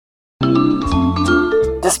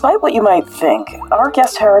Despite what you might think, our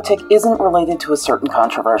guest heretic isn't related to a certain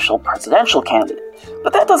controversial presidential candidate,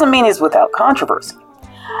 but that doesn't mean he's without controversy.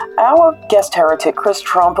 Our guest heretic, Chris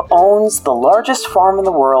Trump, owns the largest farm in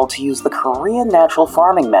the world to use the Korean natural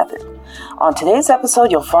farming method. On today's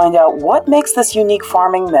episode, you'll find out what makes this unique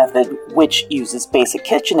farming method, which uses basic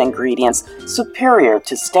kitchen ingredients, superior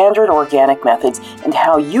to standard organic methods, and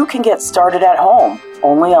how you can get started at home,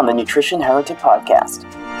 only on the Nutrition Heretic podcast.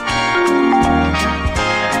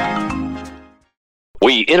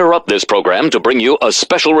 We interrupt this program to bring you a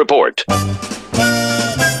special report.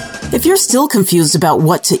 If you're still confused about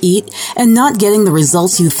what to eat and not getting the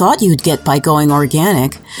results you thought you'd get by going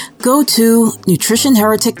organic, go to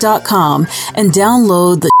nutritionheretic.com and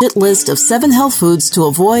download the shit list of 7 health foods to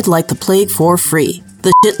avoid like the plague for free.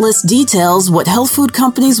 The shit list details what health food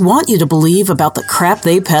companies want you to believe about the crap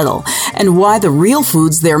they peddle and why the real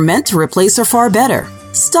foods they're meant to replace are far better.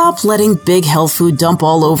 Stop letting big health food dump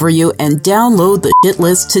all over you and download the shit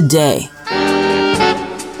list today.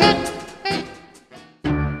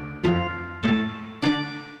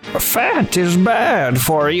 Fat is bad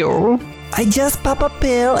for you. I just pop a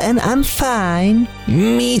pill and I'm fine.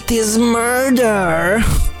 Meat is murder.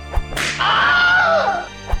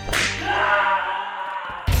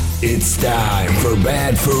 It's time for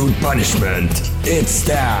bad food punishment. It's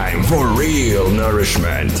time for real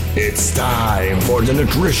nourishment. It's time for the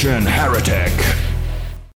Nutrition Heretic.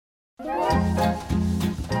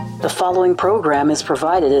 The following program is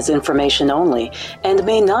provided as information only and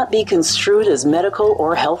may not be construed as medical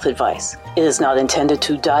or health advice. It is not intended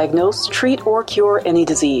to diagnose, treat, or cure any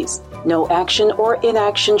disease. No action or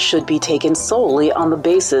inaction should be taken solely on the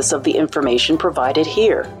basis of the information provided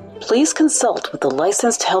here. Please consult with a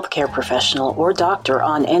licensed healthcare professional or doctor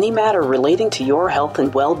on any matter relating to your health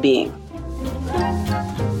and well-being.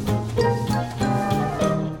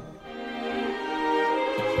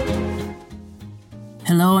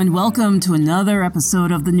 Hello and welcome to another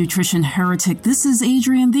episode of The Nutrition Heretic. This is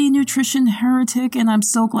Adrienne, the Nutrition Heretic, and I'm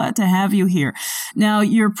so glad to have you here. Now,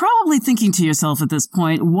 you're probably thinking to yourself at this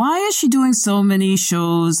point, why is she doing so many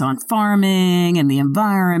shows on farming and the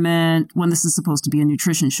environment when this is supposed to be a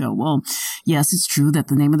nutrition show? Well, yes, it's true that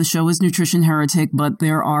the name of the show is Nutrition Heretic, but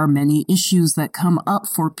there are many issues that come up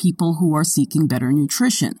for people who are seeking better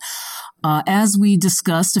nutrition. As we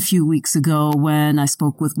discussed a few weeks ago when I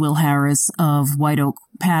spoke with Will Harris of White Oak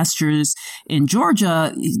Pastures in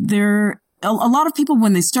Georgia, a lot of people,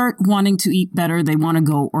 when they start wanting to eat better, they want to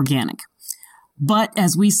go organic. But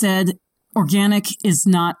as we said, organic is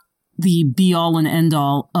not the be-all and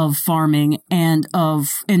end-all of farming and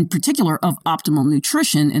in particular, of optimal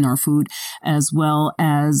nutrition in our food, as well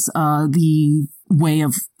as the way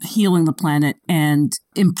of healing the planet and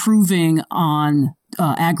improving on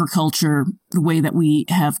agriculture the way that we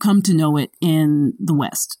have come to know it in the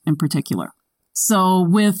West in particular. So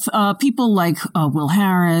with people like Will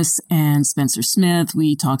Harris and Spencer Smith,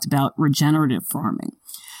 we talked about regenerative farming.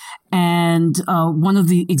 And one of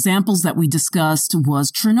the examples that we discussed was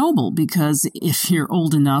Chernobyl, because if you're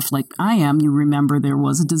old enough, like I am, you remember there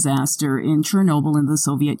was a disaster in Chernobyl in the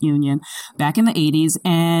Soviet Union back in the 80s,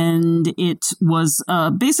 and it was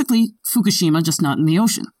basically Fukushima, just not in the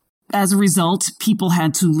ocean. As a result, people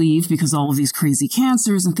had to leave because all of these crazy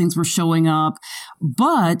cancers and things were showing up.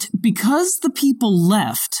 But because the people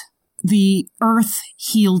left, the earth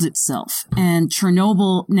healed itself. And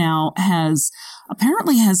Chernobyl now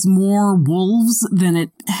apparently has more wolves than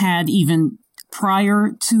it had even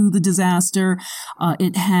prior to the disaster.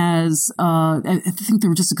 It has, I think there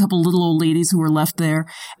were just a couple little old ladies who were left there.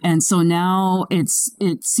 And so now it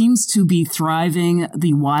seems to be thriving.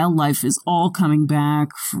 The wildlife is all coming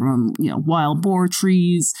back from, wild boar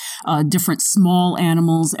trees, different small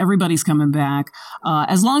animals. Everybody's coming back,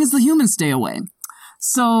 as long as the humans stay away.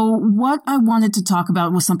 So what I wanted to talk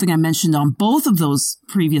about was something I mentioned on both of those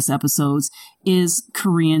previous episodes is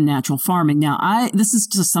Korean natural farming. Now, this is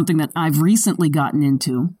just something that I've recently gotten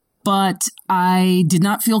into, but I did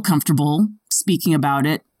not feel comfortable speaking about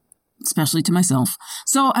it, especially to myself.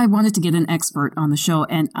 So I wanted to get an expert on the show,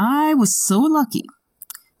 and I was so lucky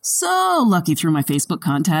through my Facebook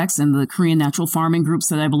contacts and the Korean natural farming groups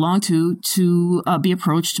that I belong to be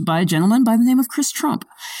approached by a gentleman by the name of Chris Trump.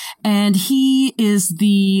 And he is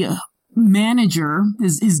the manager,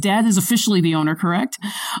 his dad is officially the owner, correct?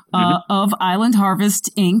 Of Island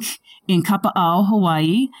Harvest Inc. in Kapa'au,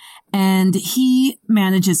 Hawaii. And he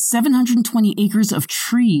manages 720 acres of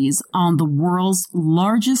trees on the world's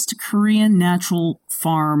largest Korean natural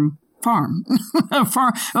farm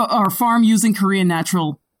using Korean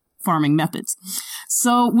natural farming methods.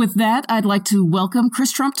 So with that, I'd like to welcome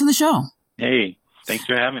Chris Trump to the show. Hey, thanks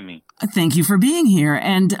for having me. Thank you for being here.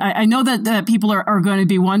 And I know that people are going to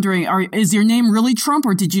be wondering, is your name really Trump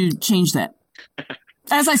or did you change that?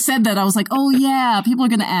 As I said that, I was like, oh, yeah, people are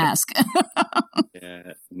going to ask.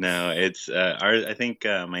 Yeah, no, it's ours. I think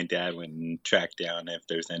my dad went and tracked down if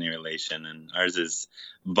there's any relation, and ours is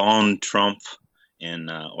Von Trump in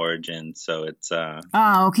origin. So it's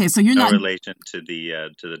okay. So you're no not relation to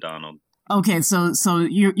the Donald. Okay, so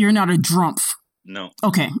you're not a Drumpf. No.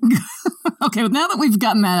 Okay. Okay, well, now that we've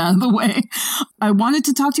gotten that out of the way, I wanted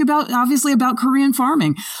to talk to you about Korean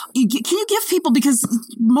farming. Can you give people, because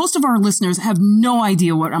most of our listeners have no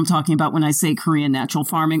idea what I'm talking about when I say Korean natural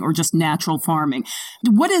farming or just natural farming.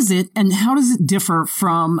 What is it and how does it differ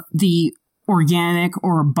from the organic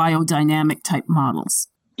or biodynamic type models?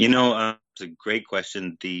 It's a great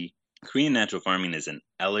question. The Korean natural farming is an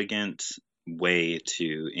elegant way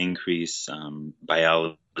to increase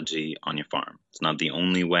biology on your farm. It's not the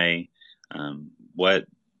only way. What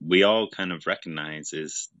we all kind of recognize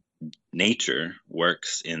is nature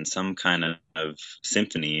works in some kind of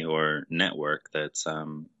symphony or network that's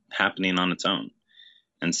happening on its own.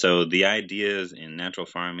 And so the ideas in natural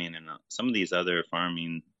farming and some of these other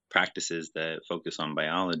farming practices that focus on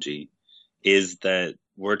biology is that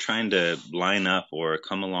we're trying to line up or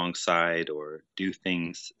come alongside or do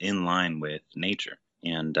things in line with nature.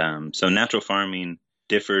 And so natural farming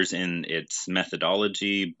differs in its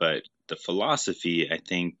methodology, but the philosophy, I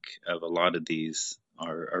think, of a lot of these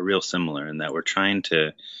are real similar in that we're trying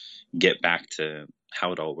to get back to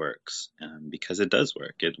how it all works, because it does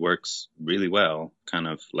work. It works really well, kind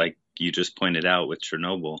of like you just pointed out with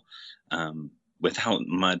Chernobyl, without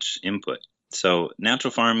much input. So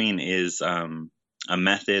natural farming is a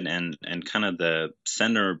method, and kind of the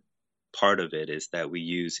center part of it is that we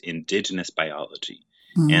use indigenous biology.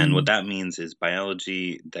 And what that means is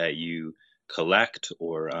biology that you collect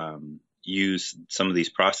or use some of these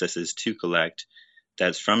processes to collect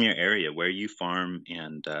that's from your area where you farm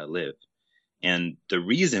and live. And the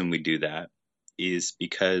reason we do that is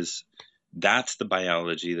because that's the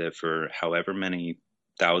biology that for however many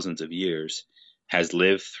thousands of years has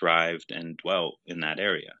lived, thrived, and dwelt in that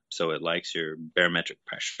area. So it likes your barometric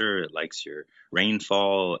pressure, it likes your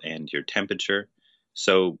rainfall and your temperature.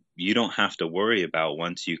 So you don't have to worry about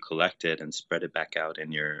once you collect it and spread it back out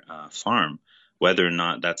in your farm, whether or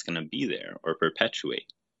not that's going to be there or perpetuate.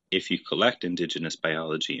 If you collect indigenous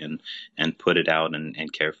biology and put it out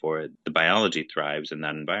and care for it, the biology thrives in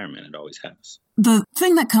that environment. It always has. The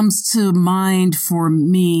thing that comes to mind for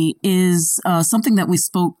me is something that we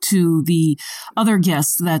spoke to the other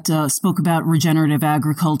guests that spoke about regenerative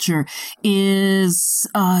agriculture is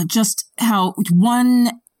just how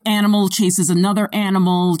one animal chases another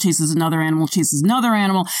animal, chases another animal, chases another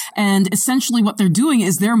animal. And essentially what they're doing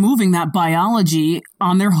is they're moving that biology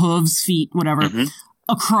on their hooves, feet, whatever,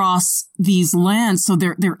 across these lands. So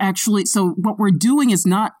they're actually, so what we're doing is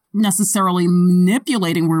not necessarily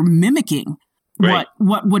manipulating, we're mimicking Right.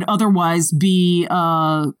 what would otherwise be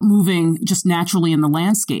moving just naturally in the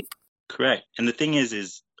landscape. Correct. And the thing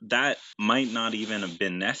is that might not even have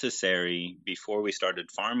been necessary before we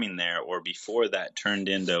started farming there, or before that turned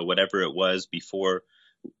into whatever it was before,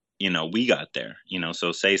 we got there.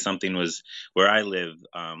 So say something was where I live,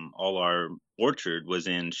 all our orchard was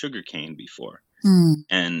in sugarcane before.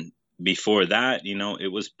 And before that,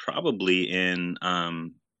 it was probably in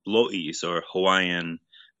lo'is or Hawaiian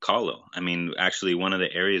kalo. I mean, actually, one of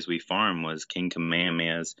the areas we farm was King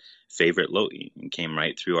Kamehameha's favorite lo'i and came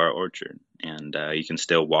right through our orchard. And you can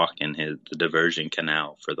still walk in the diversion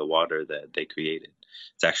canal for the water that they created.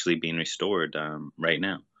 It's actually being restored right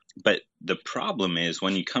now. But the problem is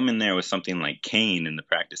when you come in there with something like cane and the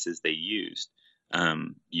practices they used,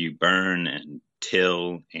 you burn and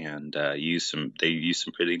till and they use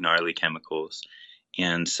some pretty gnarly chemicals.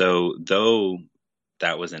 And so though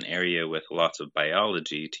that was an area with lots of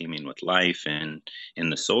biology teeming with life and in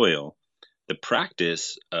the soil, the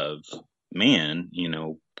practice of man,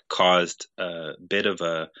 caused a bit of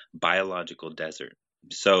a biological desert.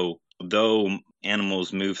 So though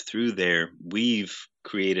animals move through there, we've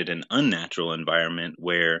created an unnatural environment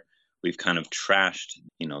where we've kind of trashed,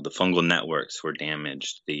 the fungal networks were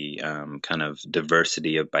damaged, the kind of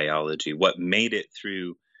diversity of biology. What made it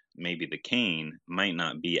through maybe the cane might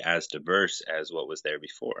not be as diverse as what was there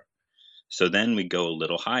before. So then we go a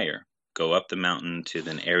little higher, go up the mountain to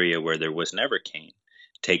an area where there was never cane,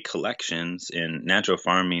 take collections. In natural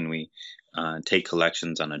farming, we take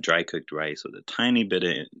collections on a dry cooked rice with a tiny bit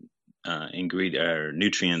of ingredient or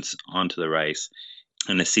nutrients onto the rice,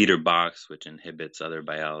 and a cedar box, which inhibits other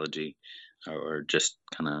biology or just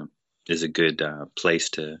kind of is a good place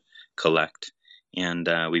to collect. And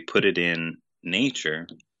we put it in nature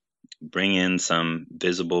bring in some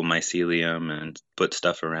visible mycelium and put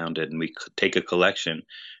stuff around it. And we take a collection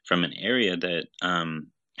from an area that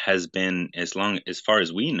has been, as far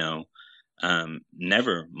as we know,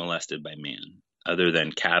 never molested by man, other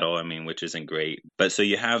than cattle, which isn't great. But so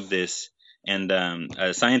you have this, and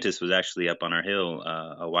a scientist was actually up on our hill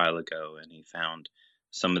a while ago, and he found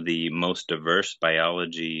some of the most diverse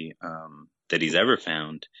biology that he's ever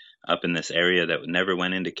found up in this area that never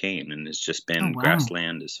went into cane, and it's just been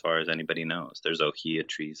grassland as far as anybody knows. There's ohia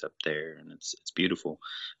trees up there, and it's beautiful.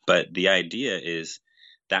 But the idea is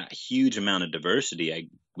that huge amount of diversity,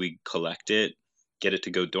 we collect it, get it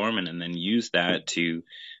to go dormant, and then use that to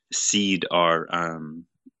seed our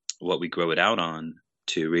what we grow it out on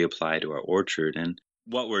to reapply to our orchard. And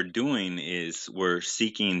what we're doing is we're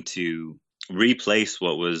seeking to replace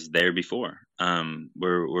what was there before.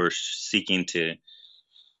 We're seeking to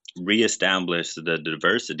reestablish the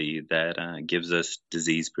diversity that gives us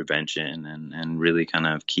disease prevention and really kind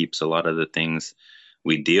of keeps a lot of the things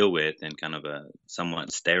we deal with in kind of a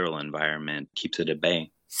somewhat sterile environment, keeps it at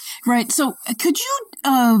bay. Right. So could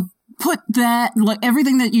you put that, like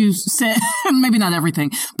everything that you said, maybe not everything,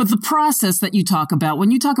 but the process that you talk about,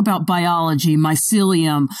 when you talk about biology,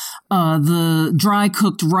 mycelium, the dry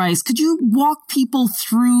cooked rice, could you walk people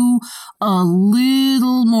through a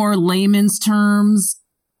little more layman's terms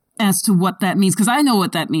as to what that means? Because I know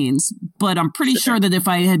what that means, but I'm pretty sure that if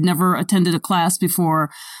I had never attended a class before,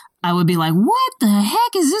 I would be like, what the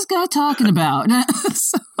heck is this guy talking about?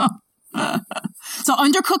 So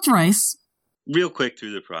undercooked rice. Real quick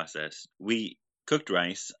through the process. We cooked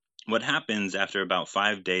rice. What happens after about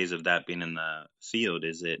 5 days of that being in the field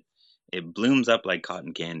is it blooms up like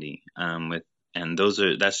cotton candy.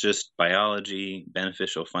 That's just biology,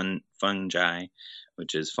 beneficial fungi,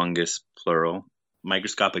 which is fungus plural.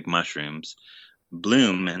 Microscopic mushrooms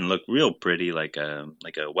bloom and look real pretty, like a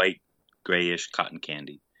white grayish cotton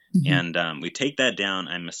candy. Mm-hmm. And we take that down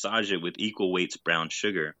and massage it with equal weights brown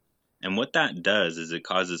sugar. And what that does is it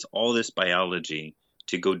causes all this biology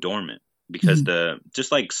to go dormant, because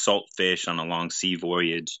just like salt fish on a long sea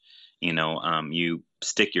voyage, you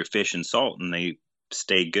stick your fish in salt and they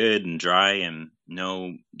stay good and dry and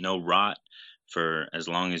no rot for as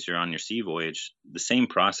long as you're on your sea voyage. The same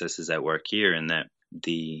process is at work here, in that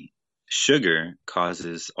the sugar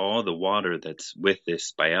causes all the water that's with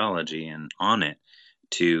this biology and on it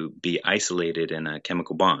to be isolated in a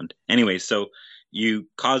chemical bond. Anyway, so you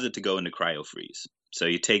cause it to go into cryofreeze. So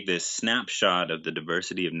you take this snapshot of the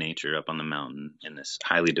diversity of nature up on the mountain in this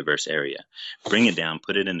highly diverse area, bring it down,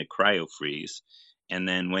 put it into cryofreeze, and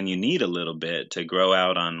then when you need a little bit to grow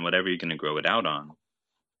out on whatever you're going to grow it out on,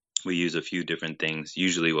 we use a few different things,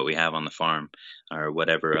 usually what we have on the farm or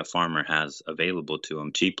whatever a farmer has available to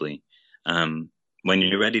them cheaply. When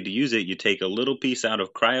you're ready to use it, you take a little piece out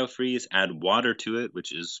of cryofreeze, add water to it,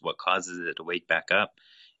 which is what causes it to wake back up.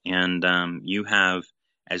 And you have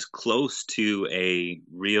as close to a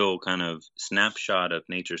real kind of snapshot of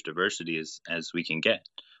nature's diversity as we can get.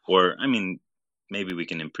 Or, maybe we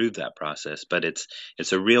can improve that process, but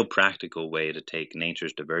it's a real practical way to take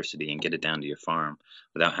nature's diversity and get it down to your farm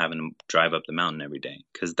without having to drive up the mountain every day,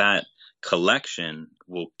 because that collection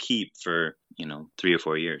will keep for 3 or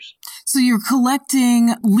 4 years. So you're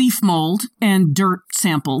collecting leaf mold and dirt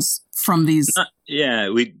samples from these.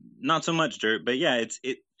 Not so much dirt, but yeah,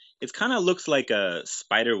 it kind of looks like a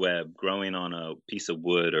spider web growing on a piece of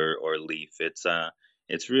wood or leaf.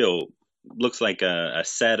 It's real, looks like a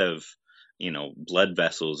set of blood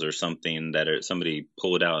vessels or something that somebody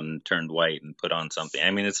pulled out and turned white and put on something.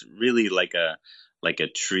 It's really like a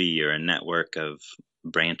tree or a network of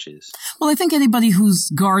branches. Well, I think anybody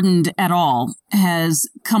who's gardened at all has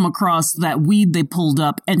come across that weed they pulled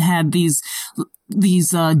up and had these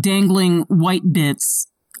dangling white bits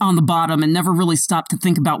on the bottom and never really stopped to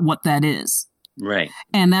think about what that is. Right.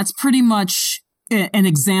 And that's pretty much an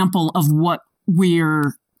example of what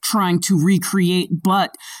we're trying to recreate,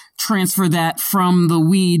 but transfer that from the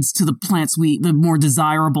weeds to the plants, the more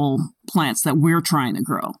desirable plants that we're trying to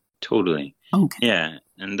grow. Totally. Okay. Yeah.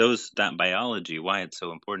 And that biology, why it's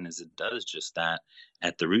so important is it does just that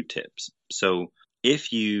at the root tips. So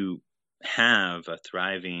if you have a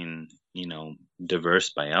thriving,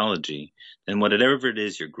 diverse biology, then whatever it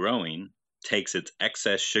is you're growing takes its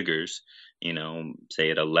excess sugars,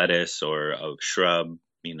 say at a lettuce or a shrub,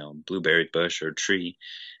 blueberry bush or tree,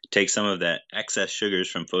 take some of that excess sugars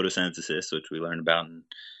from photosynthesis, which we learned about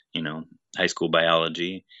in, high school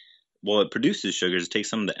biology. Well, it produces sugars. It takes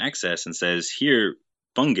some of the excess and says, here,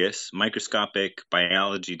 fungus, microscopic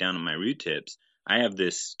biology down on my root tips, I have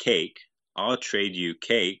this cake. I'll trade you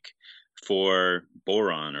cake for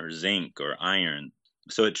boron or zinc or iron.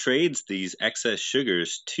 So it trades these excess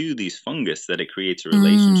sugars to these fungus that it creates a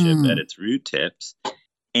relationship at its root tips.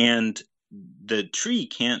 And the tree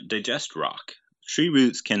can't digest rock. Tree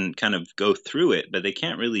roots can kind of go through it, but they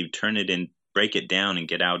can't really turn it in, break it down and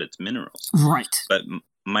get out its minerals. Right. But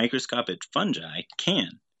microscopic fungi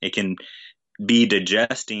can. It can be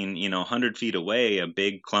digesting, 100 feet away, a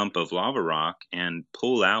big clump of lava rock and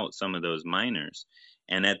pull out some of those minor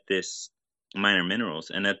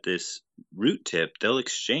minerals. And at this root tip, they'll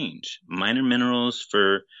exchange minor minerals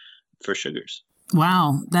for sugars.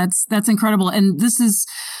 Wow, that's incredible. And this is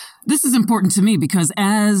important to me because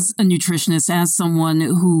as a nutritionist, as someone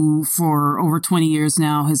who for over 20 years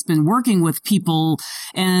now has been working with people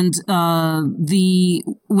and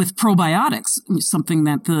with probiotics, something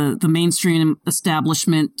that the mainstream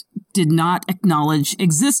establishment did not acknowledge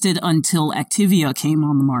existed until Activia came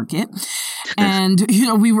on the market. And,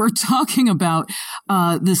 we were talking about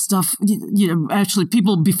this stuff, actually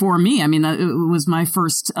people before me. I mean, it was my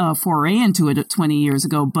first foray into it 20 years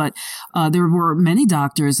ago, but there were many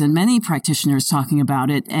doctors and many practitioners talking about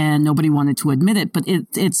it, and nobody wanted to admit it. But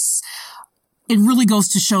it really goes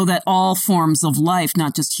to show that all forms of life,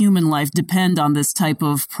 not just human life, depend on this type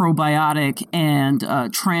of probiotic and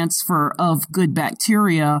transfer of good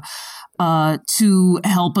bacteria to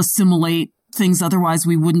help assimilate things otherwise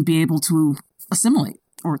we wouldn't be able to assimilate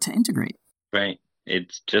or to integrate. Right.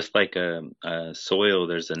 It's just like a soil.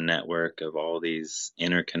 There's a network of all these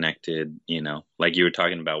interconnected, like you were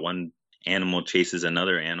talking about, one animal chases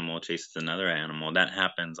another animal, chases another animal. That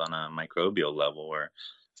happens on a microbial level where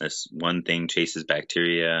this one thing chases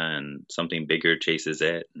bacteria and something bigger chases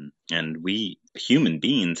it. And we human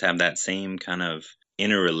beings have that same kind of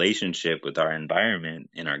interrelationship with our environment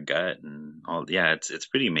in our gut and all. Yeah, it's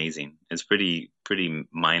pretty amazing. It's pretty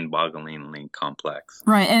mind-bogglingly complex.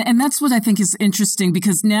 Right. And that's what I think is interesting,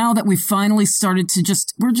 because now that we've finally started to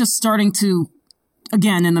we're just starting to,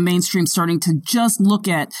 again, in the mainstream, starting to just look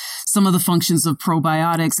at some of the functions of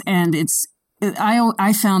probiotics. And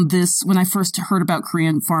I found this when I first heard about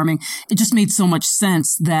Korean farming, it just made so much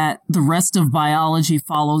sense that the rest of biology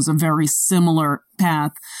follows a very similar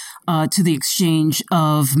path to the exchange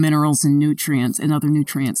of minerals and nutrients and other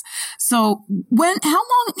nutrients. So how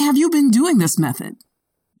long have you been doing this method?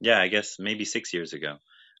 Yeah, I guess maybe 6 years ago.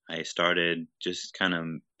 I started just kind of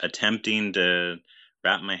attempting to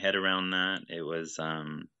wrap my head around that. It was, a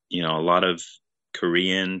lot of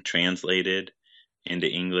Korean translated into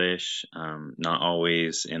English, not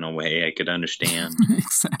always in a way I could understand.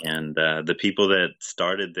 Exactly. And the people that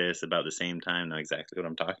started this about the same time know exactly what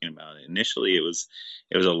I'm talking about. Initially, it was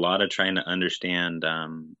a lot of trying to understand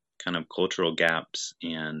kind of cultural gaps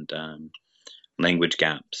and language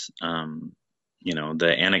gaps.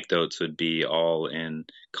 The anecdotes would be all in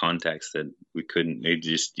context that we couldn't.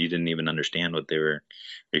 You didn't even understand what they were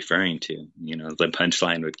referring to. The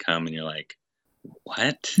punchline would come, and you're like,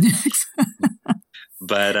 "What?"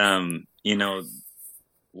 But,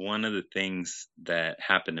 one of the things that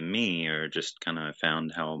happened to me, or just kind of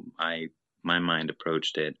found how my mind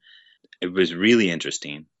approached it, it was really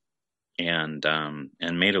interesting and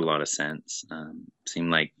made a lot of sense. Seemed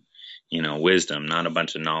like, wisdom, not a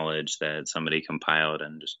bunch of knowledge that somebody compiled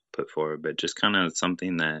and just put forward, but just kind of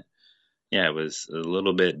something that, it was a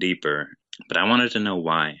little bit deeper. But I wanted to know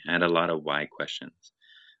why. I had a lot of why questions.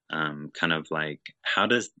 Kind of like,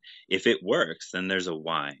 if it works, then there's a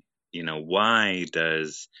why. Why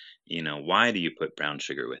do you put brown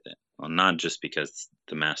sugar with it? Well, not just because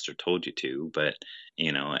the master told you to, but,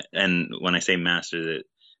 and when I say master,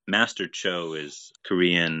 Master Cho is a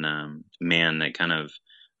Korean man that kind of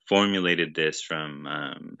formulated this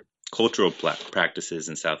from cultural practices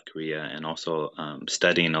in South Korea, and also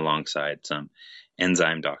studying alongside some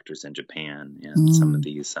enzyme doctors in Japan and some of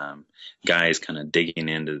these guys kind of digging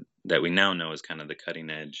into that we now know is kind of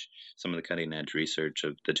some of the cutting edge research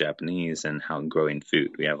of the Japanese and how growing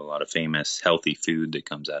food. We have a lot of famous healthy food that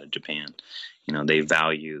comes out of Japan. They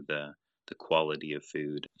value the quality of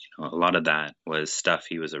food. A lot of that was stuff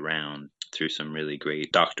he was around through some really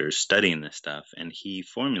great doctors studying this stuff. And he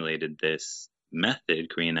formulated this method,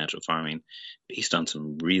 Korean natural farming, based on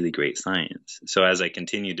some really great science. So as I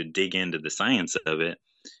continued to dig into the science of it,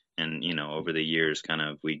 and over the years kind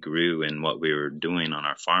of we grew in what we were doing on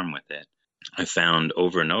our farm with it, I found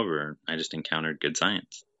over and over I just encountered good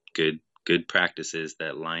science, good practices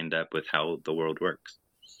that lined up with how the world works.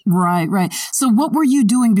 Right. So what were you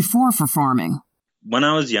doing before for farming? When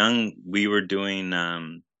I was young, we were doing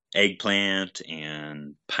eggplant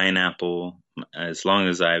and pineapple. As long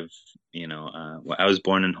as I was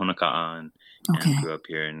born in Honoka'a and grew up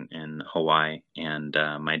here in Hawaii. And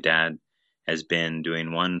my dad, has been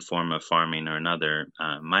doing one form of farming or another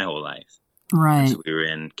my whole life. Right. So we were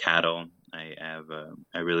in cattle.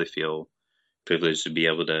 I really feel privileged to be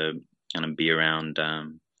able to kind of be around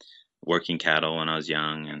working cattle when I was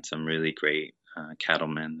young, and some really great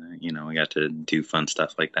cattlemen. We got to do fun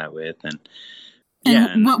stuff like that with,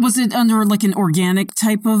 and what was it, under like an organic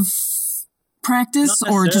type of practice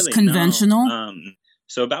or just conventional? No.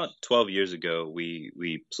 So about 12 years ago,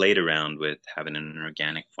 we played around with having an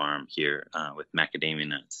organic farm here with macadamia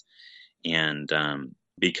nuts, and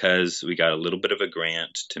because we got a little bit of a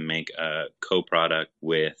grant to make a co-product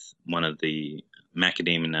with one of the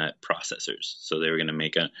macadamia nut processors. So they were going to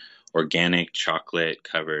make an organic chocolate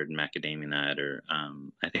covered macadamia nut, or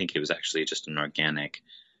I think it was actually just an organic.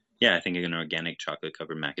 Yeah, I think an organic chocolate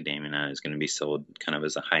covered macadamia nut is going to be sold kind of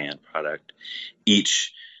as a high-end product.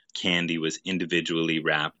 Each candy was individually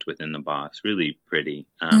wrapped within the box, really pretty.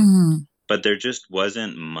 But there just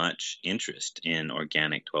wasn't much interest in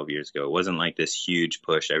organic 12 years ago. It wasn't like this huge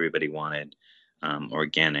push. Everybody wanted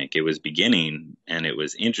organic. It was beginning and it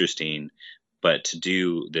was interesting, but to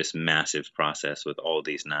do this massive process with all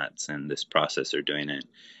these nuts and this processor doing it,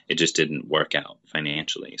 it just didn't work out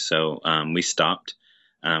financially. So we stopped.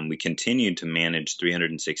 We continued to manage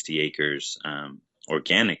 360 acres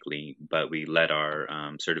organically, but we let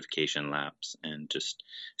our certification lapse. And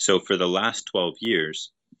so for the last 12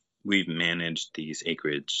 years, we've managed these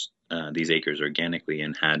acres organically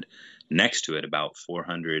and had next to it about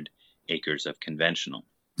 400 acres of conventional.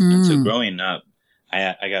 And so growing up,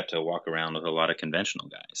 I got to walk around with a lot of conventional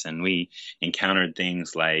guys, and we encountered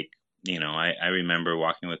things like, I remember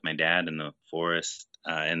walking with my dad in the forest,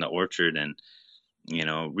 in the orchard, and,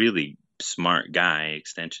 really smart guy,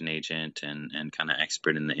 extension agent, and kind of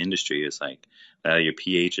expert in the industry is like, your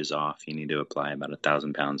pH is off. You need to apply about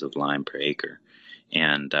 1,000 pounds of lime per acre.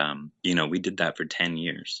 And, we did that for 10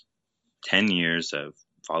 years of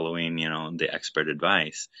following, the expert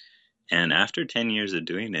advice. And after 10 years of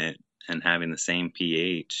doing it and having the same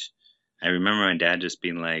pH, I remember my dad just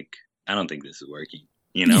being like, I don't think this is working,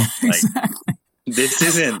 Yeah, exactly. this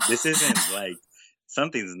isn't like,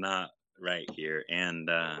 something's not right here. And,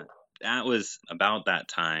 that was about that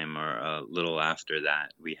time or a little after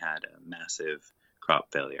that, we had a massive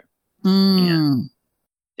crop failure. And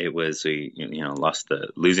it was, we,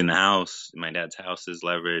 losing the house. My dad's house is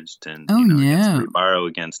leveraged, and we borrow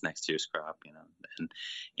against next year's crop,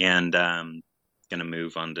 and gonna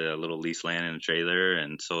move onto a little lease land in a trailer,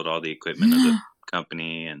 and sold all the equipment of the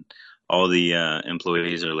company, and all the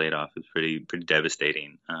employees are laid off. It's pretty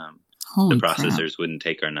devastating. The processors wouldn't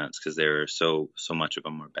take our nuts because there were so much of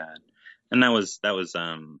them were bad. And that was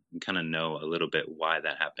kind of know a little bit why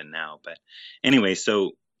that happened now. But anyway,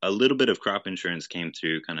 so a little bit of crop insurance came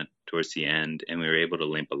through kind of towards the end, and we were able to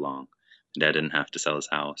limp along. Dad didn't have to sell his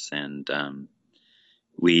house, and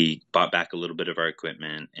we bought back a little bit of our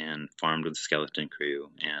equipment and farmed with the skeleton crew.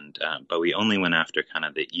 And but we only went after kind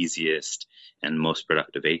of the easiest and most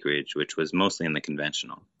productive acreage, which was mostly in the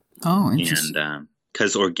conventional. Oh, interesting. And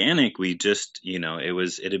because organic, we just,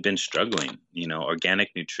 it had been struggling.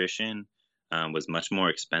 Organic nutrition was much more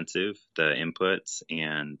expensive, the inputs,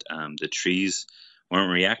 and the trees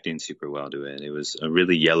weren't reacting super well to it. It was a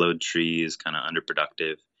really yellowed trees, kind of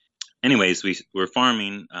underproductive. Anyways, we were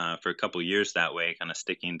farming for a couple years that way, kind of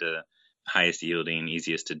sticking to highest yielding,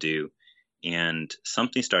 easiest to do. And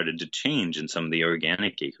something started to change in some of the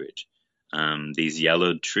organic acreage. These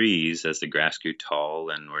yellowed trees, as the grass grew tall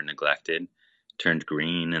and were neglected, turned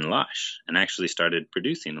green and lush and actually started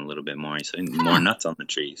producing a little bit more, so more nuts on the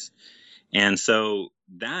trees. And so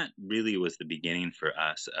that really was the beginning for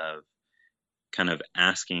us of kind of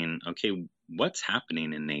asking, okay, what's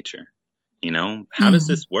happening in nature? How does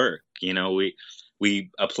this work? We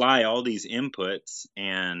apply all these inputs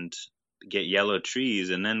and get yellow trees,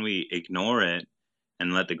 and then we ignore it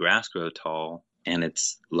and let the grass grow tall, and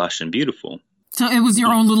it's lush and beautiful. So it was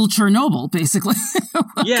your own little Chernobyl, basically.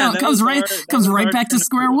 Yeah, comes right back to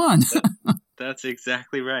square one. That's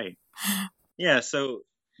exactly right. Yeah, so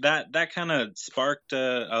that kind of sparked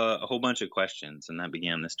a whole bunch of questions, and that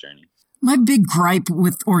began this journey. My big gripe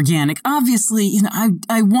with organic, obviously, I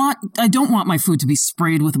don't want my food to be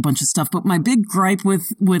sprayed with a bunch of stuff, but my big gripe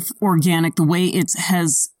with organic, the way it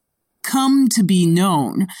has come to be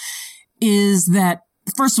known, is that,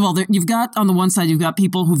 first of all, you've got, on the one side, you've got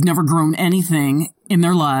people who've never grown anything in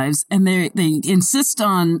their lives, and they insist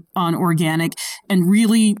on organic, and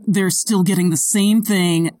really they're still getting the same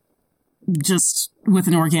thing, just with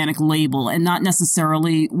an organic label, and not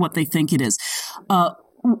necessarily what they think it is.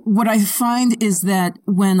 What I find is that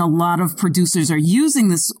when a lot of producers are using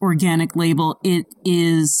this organic label, it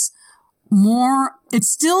is more it's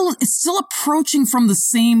still approaching from the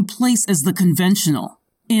same place as the conventional,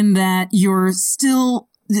 in that you're still,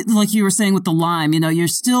 like you were saying with the lime, you're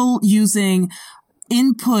still using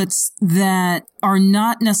inputs that are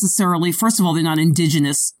not necessarily, first of all, they're not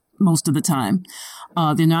indigenous most of the time.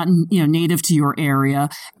 They're not, native to your area.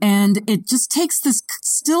 And it just takes this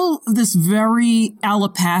very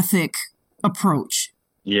allopathic approach.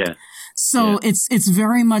 Yeah. So it's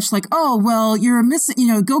very much like, oh, well, you're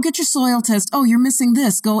missing, go get your soil test. Oh, you're missing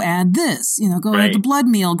this. Go add this, go add the blood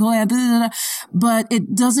meal, go add but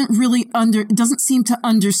it doesn't really doesn't seem to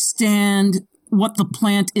understand what the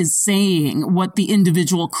plant is saying, what the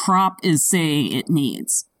individual crop is saying it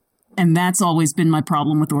needs. And that's always been my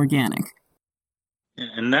problem with organic.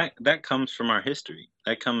 And that comes from our history.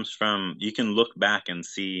 That comes from, you can look back and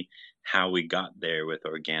see how we got there with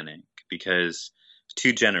organic, because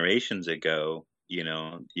 2 generations ago,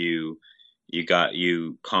 you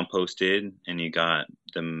composted and you got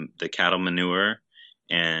the cattle manure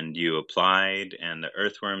and you applied and the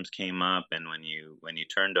earthworms came up, and when you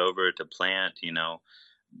turned over to plant,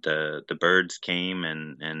 the birds came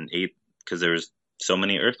and ate, because there was so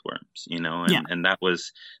many earthworms, and that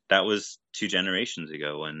was 2 generations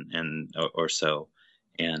ago and or so,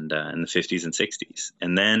 and in the 50s and 60s.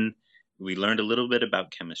 And then we learned a little bit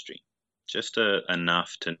about chemistry, just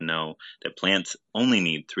enough to know that plants only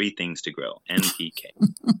need 3 things to grow: NPK,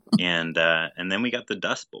 and then we got the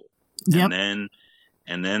Dust Bowl, and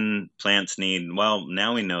then plants need,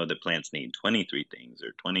 now we know that plants need 23 things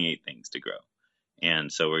or 28 things to grow,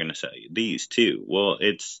 and so we're going to sell you these too. Well,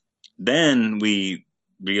 then we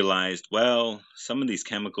realized, some of these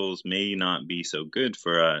chemicals may not be so good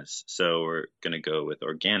for us, so we're going to go with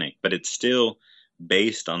organic, but it's still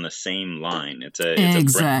based on the same line. It's a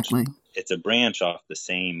branch off the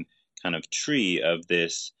same kind of tree of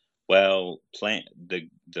this. Plant, the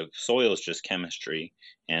soil is just chemistry,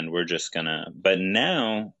 and we're just gonna. But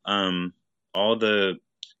now, all the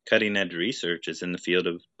cutting edge research is in the field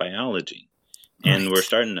of biology, and we're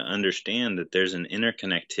starting to understand that there's an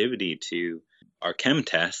interconnectivity to our chem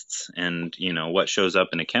tests, and what shows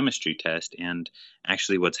up in a chemistry test, and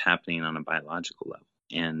actually what's happening on a biological level.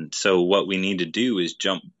 And so what we need to do is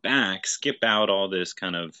jump back, skip out all this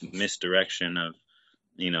kind of misdirection of,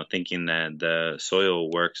 thinking that the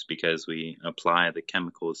soil works because we apply the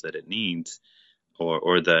chemicals that it needs,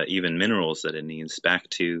 or the even minerals that it needs, back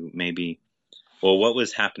to maybe, what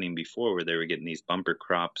was happening before, where they were getting these bumper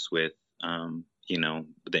crops with, the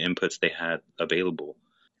inputs they had available.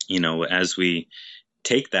 As we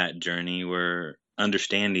take that journey, we're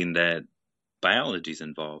understanding that biology's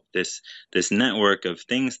involved. This network of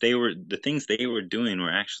things they were doing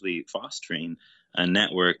were actually fostering a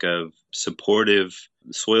network of supportive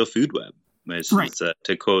soil food web.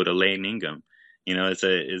 To quote Elaine Ingham, who's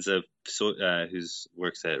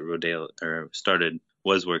works at Rodale, or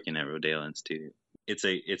was working at Rodale Institute. It's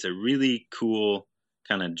a really cool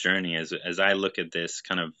kind of journey as I look at this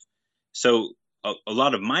kind of. So a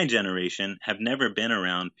lot of my generation have never been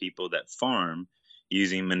around people that farm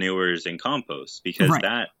using manures and compost, because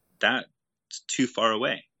that's too far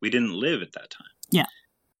away. We didn't live at that time. Yeah.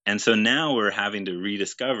 And so now we're having to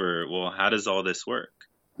rediscover, how does all this work?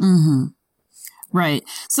 Mm-hmm. Right.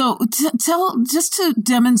 So just to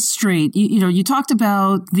demonstrate, you talked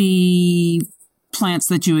about the plants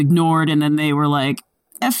that you ignored, and then they were like,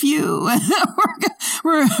 F you,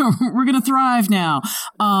 we're going to thrive now.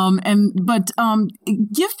 But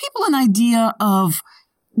give people an idea of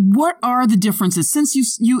what are the differences since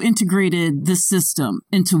you integrated this system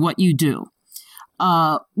into what you do.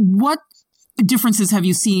 What differences have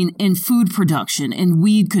you seen in food production, in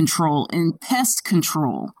weed control, in pest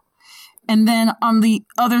control? And then on the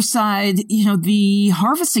other side, the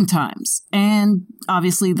harvesting times, and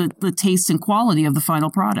obviously the taste and quality of the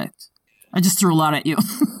final product. I just threw a lot at you.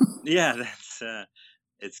 Yeah,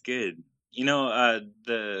 it's good.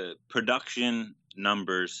 The production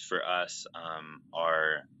numbers for us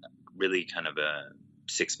are really kind of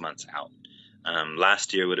 6 months out.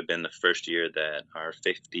 Last year would have been the first year that our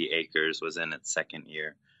 50 acres was in its second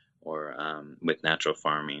year, or with natural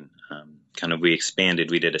farming. We expanded.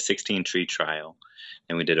 We did a 16 tree trial,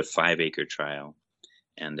 and we did a 5-acre trial,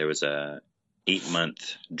 and there was a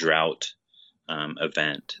 8-month drought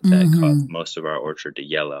event that caused most of our orchard to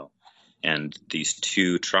yellow, and these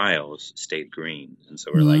 2 trials stayed green. And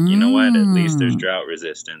so we're like, you know what, at least there's drought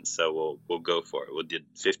resistance, so we'll go for it. We did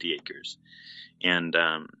 50 acres, and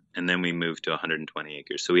then we moved to 120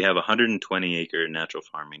 acres. So we have a 120 acre natural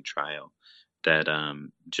farming trial that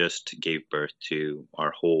just gave birth to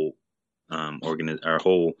our whole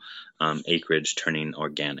acreage turning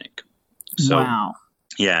organic. So, wow.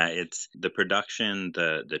 Yeah, it's the production,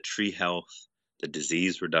 the tree health, the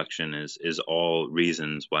disease reduction is all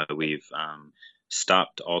reasons why we've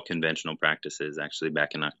stopped all conventional practices actually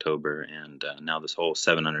back in October, and now this whole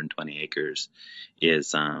 720 acres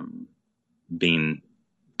is being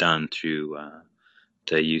done through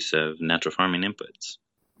the use of natural farming inputs.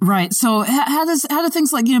 Right. So how do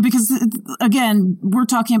things like, because again, we're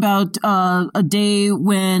talking about a day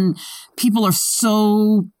when people are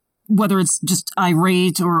so, whether it's just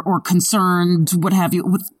irate or concerned, what have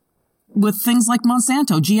you, with things like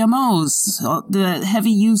Monsanto, GMOs, the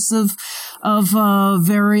heavy use of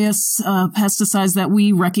various pesticides that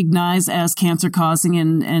we recognize as cancer causing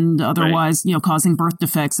and otherwise, Right. Causing birth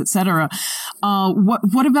defects, etc.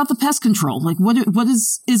 What about the pest control? Like, what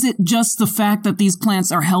is it just the fact that these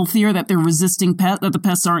plants are healthier, that they're resisting that the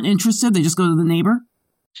pests aren't interested, they just go to the neighbor?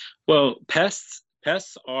 Well, pests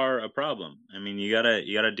are a problem. I mean, you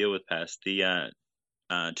gotta deal with pests. The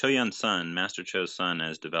Cho-Yun's son, Master Cho's son,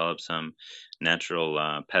 has developed some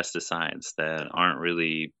natural pesticides that aren't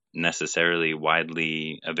really necessarily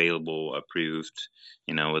widely available, approved,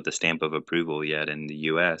 with the stamp of approval yet in the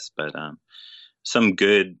U.S. But some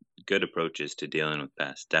good approaches to dealing with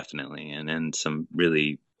pests, definitely, and then some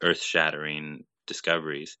really earth-shattering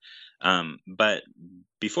discoveries. But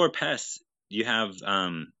before pests, you have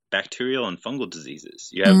bacterial and fungal diseases.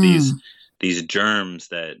 You have these germs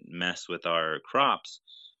that mess with our crops.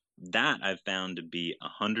 That I've found to be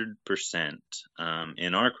 100%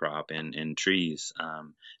 in our crop, in trees,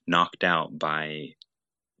 knocked out by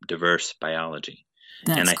diverse biology.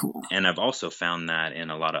 That's cool. And I've also found that in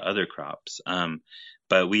a lot of other crops.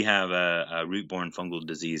 But we have a root-borne fungal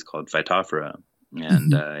disease called Phytophthora,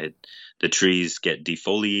 and the trees get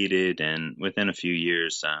defoliated, and within a few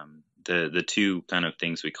years, the two kind of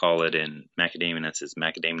things we call it in macadamia nuts is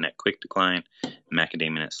macadamia nut quick decline,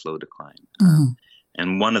 macadamia nut slow decline.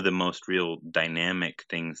 And one of the most real dynamic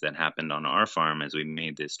things that happened on our farm as we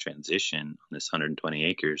made this transition on this 120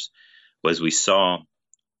 acres was we saw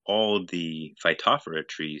all the Phytophthora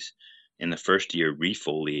trees in the first year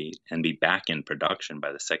refoliate and be back in production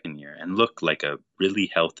by the second year and look like a really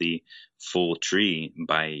healthy, full tree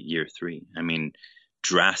by year 3. I mean,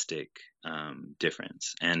 drastic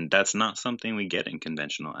difference. And that's not something we get in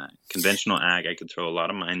conventional ag. Conventional ag, I could throw a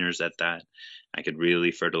lot of miners at that. I could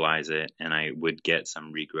really fertilize it and I would get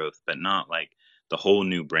some regrowth, but not like the whole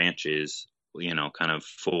new branches, kind of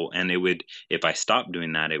full. And it would, if I stopped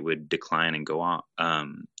doing that, it would decline and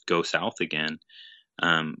go south again.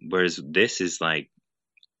 Whereas this is like,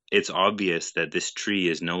 it's obvious that this tree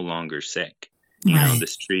is no longer sick.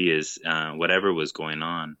 This tree is, whatever was going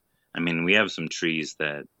on. I mean, we have some trees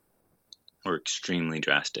that were extremely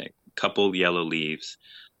drastic. Couple yellow leaves.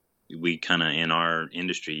 We kind of, in our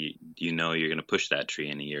industry, you're going to push that tree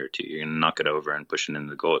in a year or two. You're going to knock it over and push it into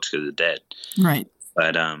the gulch because it's dead. Right.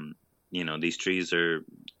 But, these trees are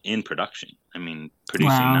in production. I mean,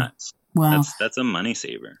 producing nuts. Wow. That's a money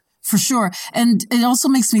saver. For sure. And it also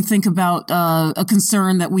makes me think about a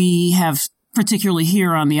concern that we have particularly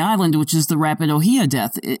here on the island, which is the rapid ohia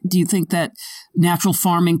death. Do you think that natural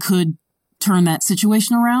farming could turn that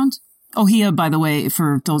situation around? Ohia, by the way,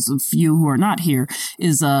 for those of you who are not here,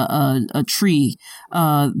 is a tree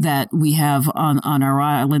that we have on our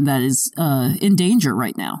island that is in danger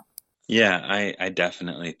right now. Yeah, I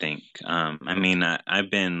definitely think.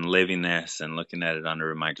 I've been living this and looking at it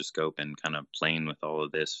under a microscope and kind of playing with all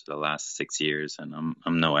of this for the last 6 years, and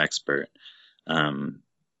I'm no expert.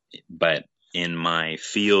 But in my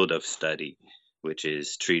field of study, which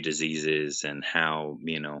is tree diseases and how,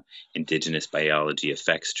 indigenous biology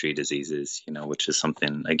affects tree diseases, which is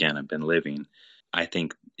something, again, I've been living, I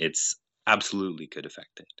think it's absolutely could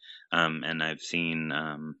affect it. And I've seen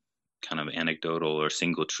kind of anecdotal or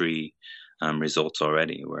single tree results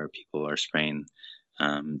already where people are spraying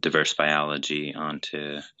diverse biology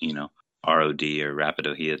onto, ROD or rapid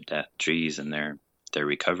ohia death trees, and they're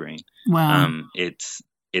recovering. Wow.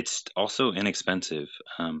 It's also inexpensive.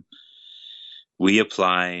 We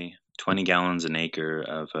apply 20 gallons an acre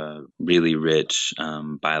of a really rich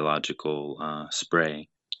biological spray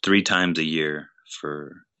 3 times a year,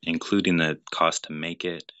 for including the cost to make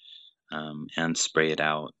it and spray it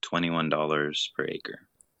out, $21 per acre.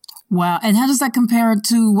 Wow. And how does that compare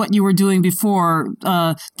to what you were doing before?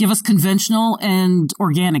 Give us conventional and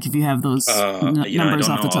organic if you have those numbers I don't off the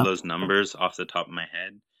know top. all those numbers off the top of my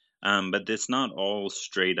head. But it's not all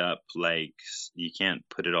straight up, like you can't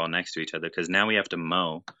put it all next to each other, because now we have to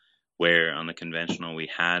mow, where on the conventional we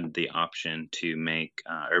had the option to make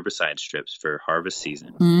herbicide strips for harvest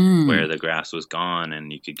season, where the grass was gone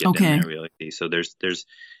and you could get in there really easy. So there's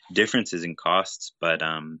differences in costs, but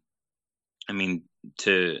I mean,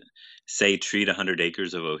 to say treat 100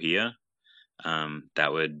 acres of ohia,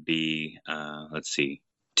 that would be, let's see,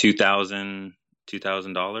 $2,000.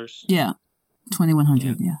 Yeah,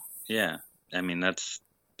 2,100. Yeah. Yeah, I mean that's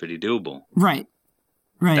pretty doable. Right.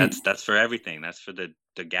 That's for everything. That's for the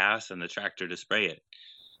gas and the tractor to spray it.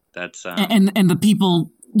 That's and the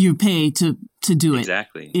people you pay to do it.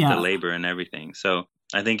 Exactly. Yeah. The labor and everything. So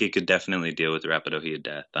I think it could definitely deal with rapid ohia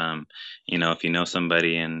death. If you know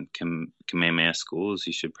somebody in Kamehameha schools,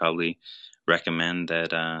 you should probably recommend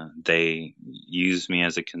that they use me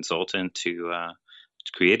as a consultant to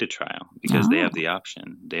create a trial, because they have the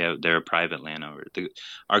option. They're a private landowner.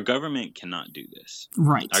 Our government cannot do this.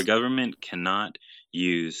 Right. Our government cannot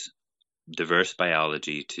use diverse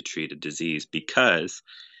biology to treat a disease, because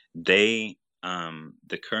the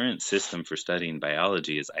current system for studying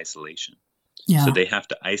biology is isolation. Yeah. So they have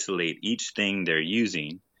to isolate each thing they're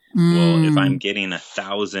using. Well, if I'm getting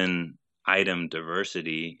 1,000 item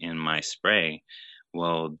diversity in my spray,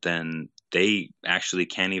 well, then they actually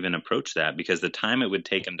can't even approach that, because the time it would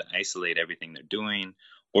take them to isolate everything they're doing,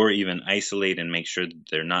 or even isolate and make sure that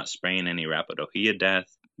they're not spraying any rapid ohia death,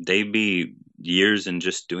 they'd be years in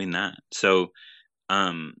just doing that. So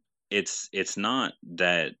it's not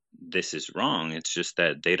that this is wrong. It's just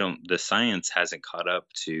that the science hasn't caught up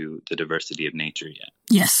to the diversity of nature yet.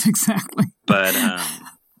 Yes, exactly. But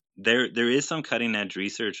there is some cutting edge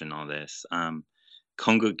research in all this.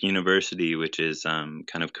 Konkuk University, which is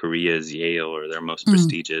kind of Korea's Yale, or their most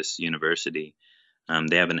prestigious university,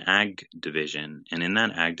 they have an ag division. And in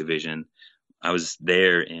that ag division, I was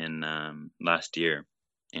there in last year,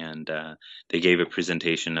 and they gave a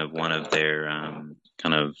presentation of one of their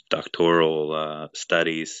kind of doctoral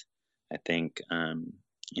studies, I think.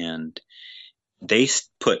 And they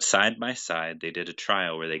put side by side, they did a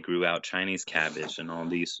trial where they grew out Chinese cabbage in all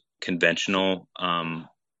these conventional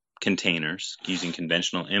containers using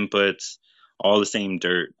conventional inputs, all the same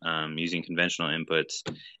dirt, using conventional inputs,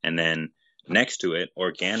 and then next to it,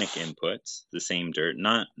 organic inputs, the same dirt,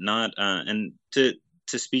 and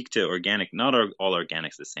to speak to organic, not all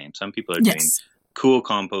organics the same. Some people are doing cool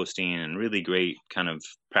composting and really great kind of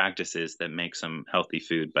practices that make some healthy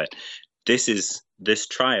food, but this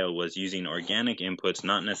trial was using organic inputs,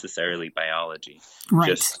 not necessarily biology,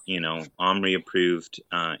 just, OMRI approved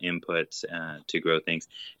inputs to grow things.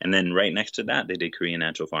 And then right next to that, they did Korean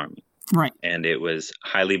natural farming. Right. And it was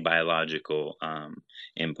highly biological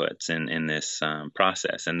inputs in this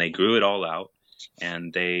process. And they grew it all out,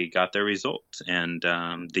 and they got their results. And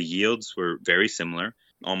the yields were very similar,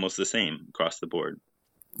 almost the same across the board.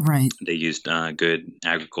 Right. They used good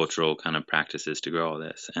agricultural kind of practices to grow all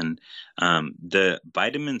this. And the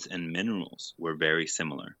vitamins and minerals were very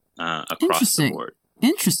similar across the board.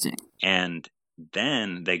 Interesting. And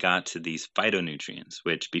then they got to these phytonutrients,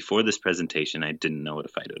 which before this presentation, I didn't know what a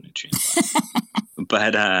phytonutrient was.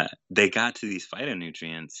 But they got to these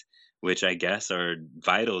phytonutrients, which I guess are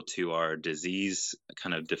vital to our disease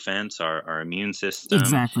kind of defense, our immune system,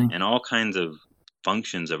 and all kinds of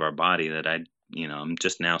functions of our body that I'm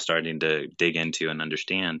just now starting to dig into and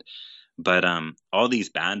understand. But all these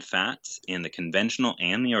bad fats in the conventional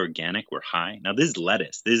and the organic were high. Now, this is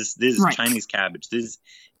lettuce. This is Chinese cabbage. This is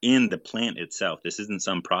in the plant itself. This isn't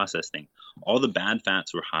some process thing. All the bad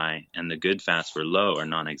fats were high, and the good fats were low or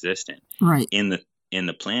non-existent. Right. In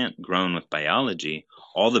the plant grown with biology,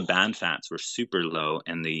 all the bad fats were super low,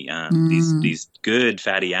 and the these good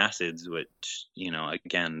fatty acids, which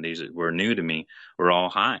again, these were new to me, were all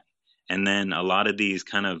high. And then a lot of these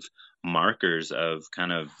kind of markers of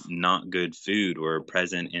kind of not good food were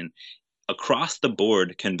present in across the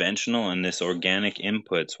board. Conventional and this organic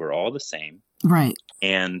inputs were all the same. Right.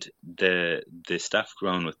 And the stuff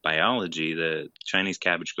grown with biology, the Chinese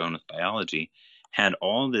cabbage grown with biology, had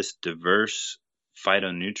all this diverse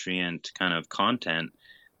phytonutrient kind of content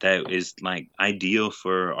that is like ideal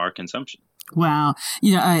for our consumption. Wow.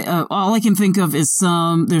 All I can think of is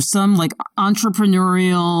there's some like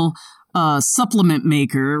entrepreneurial supplement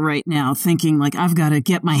maker right now thinking like, I've got to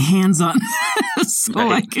get my hands on so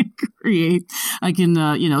I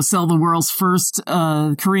can sell the world's first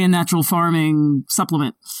Korean natural farming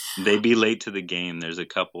supplement. They'd be late to the game. There's a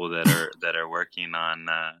couple that are working on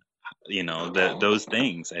those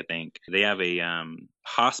things. I think they have a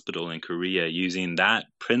hospital in Korea using that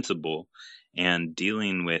principle and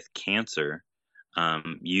dealing with cancer,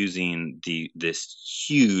 using this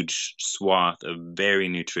huge swath of very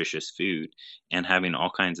nutritious food and having all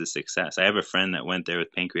kinds of success. I have a friend that went there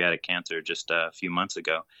with pancreatic cancer just a few months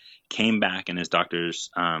ago, came back, and his doctors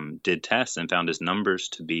did tests and found his numbers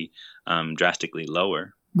to be drastically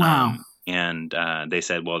lower. Wow. And they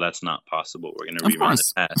said, well, that's not possible. We're going to Of rerun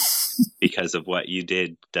course. the test because of what you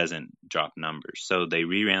did doesn't drop numbers. So they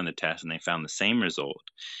reran the test and they found the same result.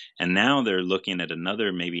 And now they're looking at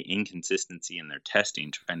another maybe inconsistency in their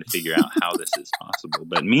testing, trying to figure out how this is possible.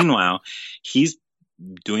 But meanwhile, he's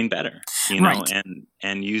doing better, you know, Right.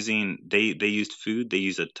 and using, they used food. They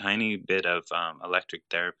use a tiny bit of electric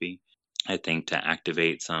therapy, I think, to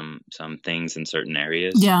activate some things in certain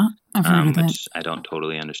areas. Yeah, I've heard of that. Which I don't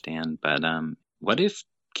totally understand. But what if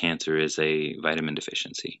cancer is a vitamin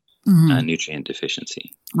deficiency, a nutrient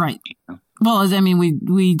deficiency? Right. You know? Well, I mean,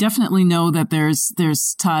 we definitely know that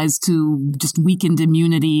there's ties to just weakened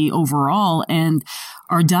immunity overall, and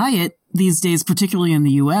our diet these days, particularly in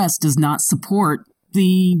the U.S., does not support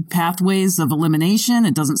the pathways of elimination.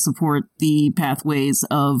 It doesn't support the pathways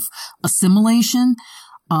of assimilation.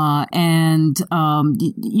 You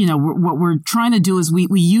know, what we're trying to do is we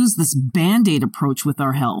use this Band-Aid approach with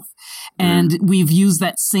our health. And we've used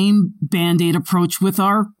that same Band-Aid approach with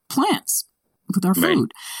our plants, with our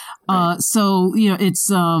food. Right. So, you know, it's,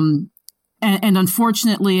 and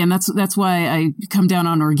unfortunately, and that's why I come down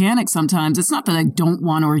on organic sometimes. It's not that I don't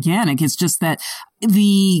want organic. It's just that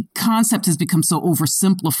the concept has become so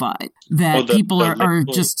oversimplified that people are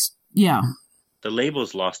just, yeah. The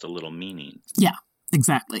label's lost a little meaning. Yeah.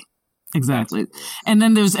 Exactly. And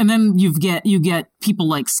then you get people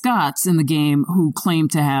like Scott's in the game who claim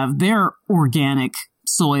to have their organic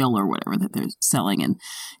soil or whatever that they're selling. And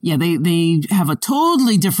yeah, they have a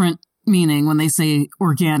totally different meaning when they say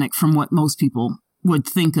organic from what most people would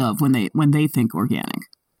think of when they think organic.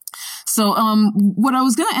 So, what I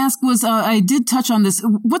was going to ask was, I did touch on this.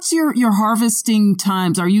 What's your harvesting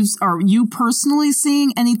times? Are you personally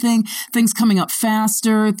seeing things coming up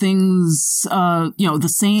faster, things,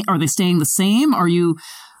 the same? Are they staying the same? Are you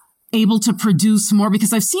able to produce more?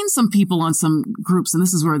 Because I've seen some people on some groups, and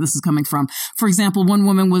this is where this is coming from. For example, one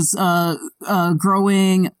woman was,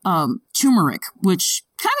 growing, turmeric, which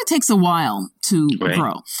kind of takes a while to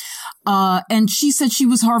grow. And she said she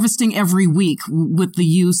was harvesting every week with the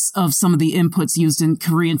use of some of the inputs used in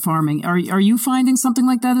Korean farming. Are you finding something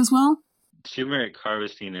like that as well? Turmeric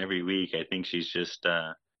harvesting every week. I think she's just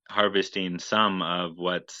harvesting some of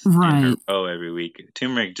what's in her row every week.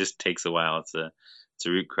 Turmeric just takes a while. It's a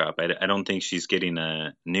root crop. I don't think she's getting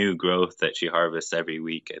a new growth that she harvests every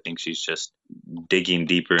week. I think she's just digging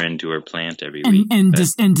deeper into her plant every week. And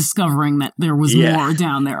discovering that there was more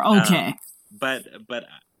down there. Okay. But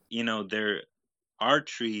you know, there are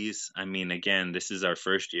trees. I mean, again, this is our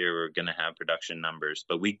first year we're going to have production numbers,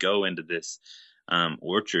 but we go into this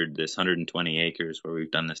orchard, this 120 acres where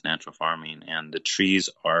we've done this natural farming, and the trees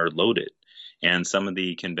are loaded. And some of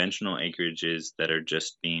the conventional acreages that are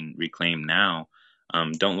just being reclaimed now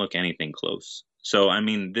don't look anything close. So, I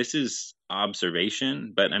mean, this is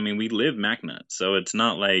observation, but I mean, we live MacNut, so it's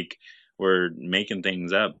not like we're making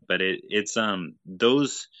things up, but it's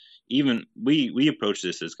those. Even we approach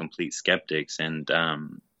this as complete skeptics, and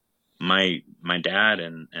my dad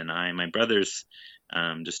and I, my brother's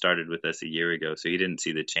just started with us a year ago, so he didn't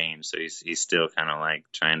see the change. So he's still kind of like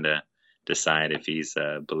trying to decide if he's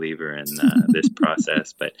a believer in this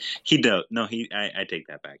process. But I take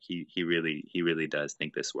that back. He really does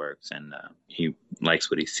think this works, and he likes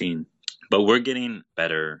what he's seen. But we're getting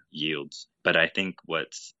better yields. But I think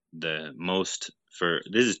what's the most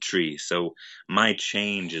this is trees, so my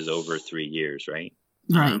change is over 3 years, right?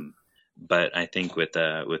 But I think with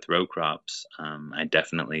row crops, I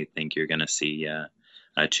definitely think you're going to see a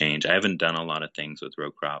change. I haven't done a lot of things with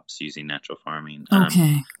row crops using natural farming.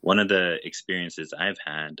 One of the experiences I've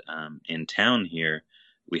had in town here,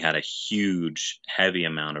 we had a huge, heavy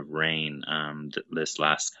amount of rain this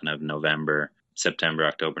last kind of September,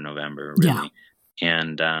 October, November, really. Yeah.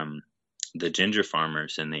 And the ginger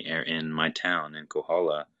farmers in my town in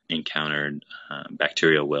Kohala encountered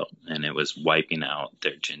bacterial wilt, and it was wiping out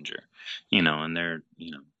their ginger. You know, and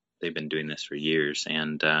they've been doing this for years,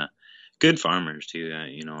 and good farmers too.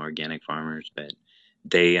 Organic farmers, but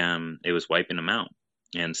it was wiping them out.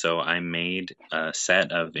 And so I made a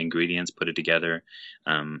set of ingredients, put it together.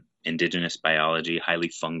 Indigenous biology, highly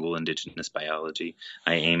fungal indigenous biology.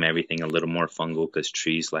 I aim everything a little more fungal because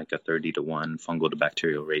trees like a 30-to-1 fungal to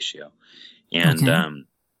bacterial ratio. And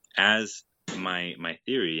as my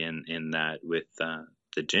theory in that with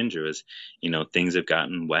the ginger is, things have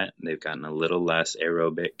gotten wet, they've gotten a little less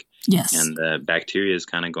aerobic, yes, and the bacteria is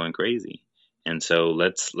kind of going crazy. And so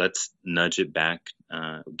let's nudge it back,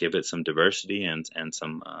 give it some diversity and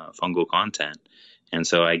some fungal content. And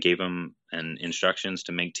so I gave them instructions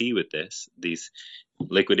to make tea with these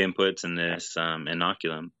liquid inputs and this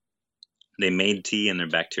inoculum. they made tea and their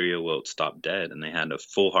bacterial wilt stopped dead, and they had a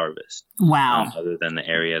full harvest. Wow. Other than the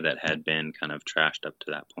area that had been kind of trashed up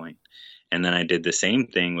to that point. And then I did the same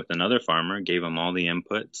thing with another farmer, gave them all the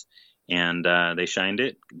inputs, and they shined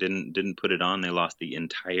it, didn't put it on. They lost the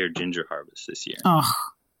entire ginger harvest this year. Oh.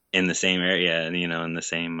 In the same area, and in the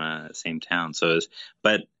same town. So,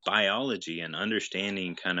 but biology and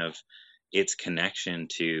understanding kind of its connection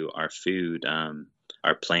to our food,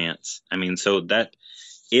 our plants. I mean, so that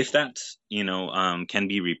if that's can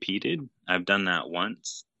be repeated, I've done that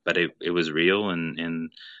once, but it was real,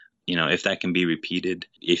 and if that can be repeated,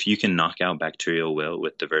 if you can knock out bacterial wilt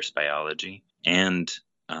with diverse biology, and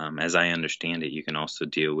as I understand it, you can also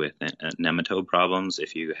deal with nematode problems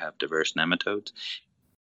if you have diverse nematodes.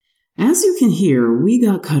 As you can hear, we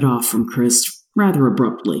got cut off from Chris rather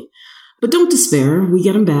abruptly. But don't despair, we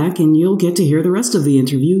get him back, and you'll get to hear the rest of the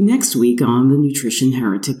interview next week on the Nutrition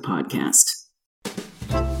Heretic podcast.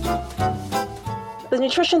 The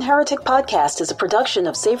Nutrition Heretic podcast is a production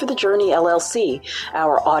of Savor the Journey, LLC.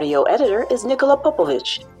 Our audio editor is Nikola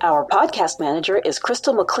Popovich. Our podcast manager is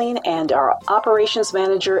Crystal McLean, and our operations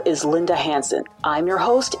manager is Linda Hansen. I'm your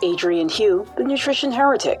host, Adrian Hugh, the Nutrition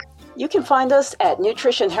Heretic. You can find us at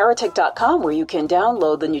nutritionheretic.com, where you can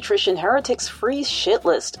download the Nutrition Heretic's free shit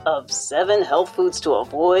list of 7 health foods to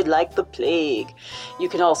avoid like the plague. You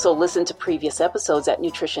can also listen to previous episodes at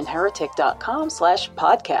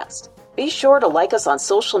nutritionheretic.com/podcast. Be sure to like us on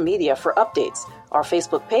social media for updates. Our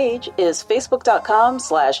Facebook page is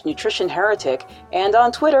facebook.com/nutritionheretic and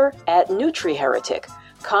on Twitter @NutriHeretic.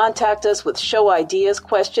 Contact us with show ideas,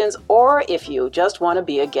 questions, or if you just want to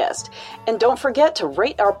be a guest. And don't forget to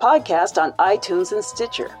rate our podcast on iTunes and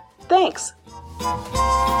Stitcher. Thanks.